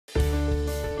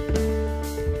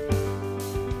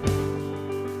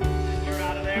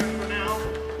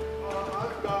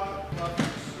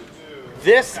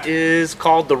This is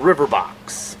called the River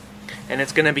Box, and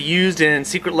it's going to be used in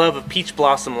Secret Love of Peach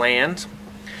Blossom Land,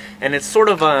 and it's sort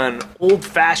of an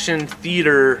old-fashioned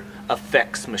theater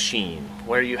effects machine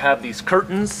where you have these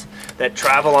curtains that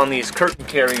travel on these curtain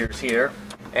carriers here,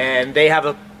 and they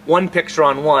have one picture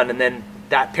on one, and then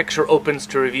that picture opens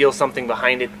to reveal something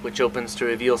behind it, which opens to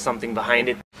reveal something behind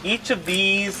it. Each of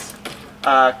these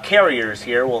carriers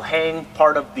here will hang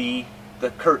part of the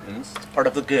curtains, part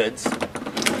of the goods,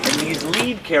 and these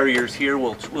lead carriers here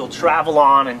will travel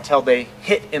on until they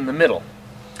hit in the middle.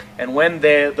 And when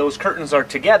those curtains are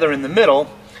together in the middle,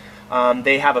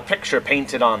 they have a picture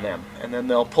painted on them, and then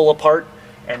they'll pull apart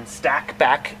and stack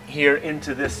back here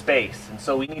into this space. And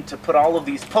so we need to put all of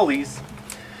these pulleys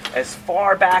as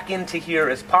far back into here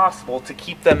as possible to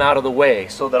keep them out of the way,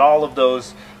 so that all of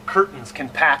those curtains can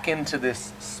pack into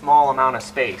this small amount of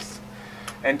space.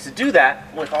 And to do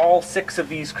that, with all 6 of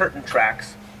these curtain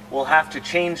tracks, we'll have to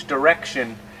change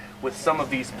direction with some of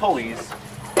these pulleys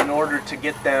in order to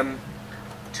get them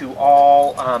to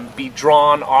all be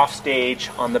drawn off stage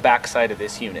on the back side of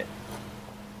this unit.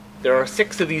 There are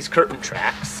 6 of these curtain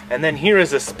tracks, and then here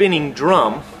is a spinning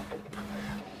drum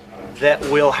that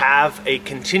will have a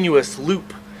continuous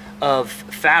loop of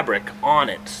fabric on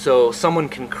it, so someone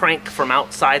can crank from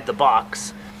outside the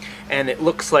box and it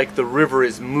looks like the river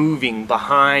is moving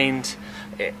behind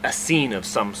a scene of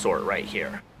some sort right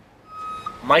here.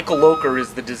 Michael Locher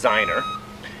is the designer,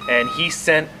 and he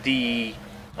sent the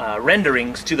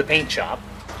renderings to the paint shop.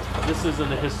 This is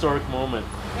an historic moment.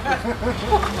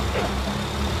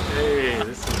 Hey,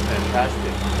 this is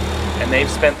fantastic. And they've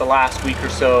spent the last week or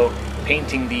so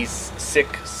painting these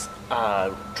 6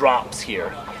 drops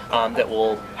here that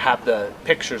will have the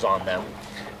pictures on them.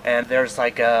 And there's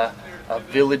like a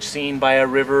village scene by a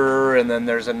river, and then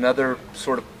there's another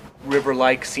sort of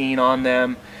river-like scene on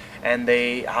them, and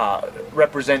they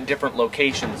represent different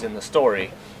locations in the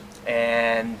story.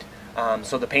 And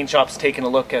so the paint shop's taken a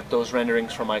look at those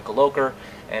renderings from Michael Locher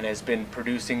and has been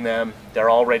producing them. They're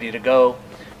all ready to go.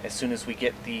 As soon as we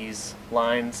get these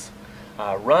lines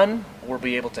run, we'll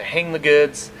be able to hang the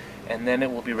goods, and then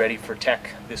it will be ready for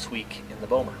tech this week in the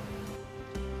Bomer.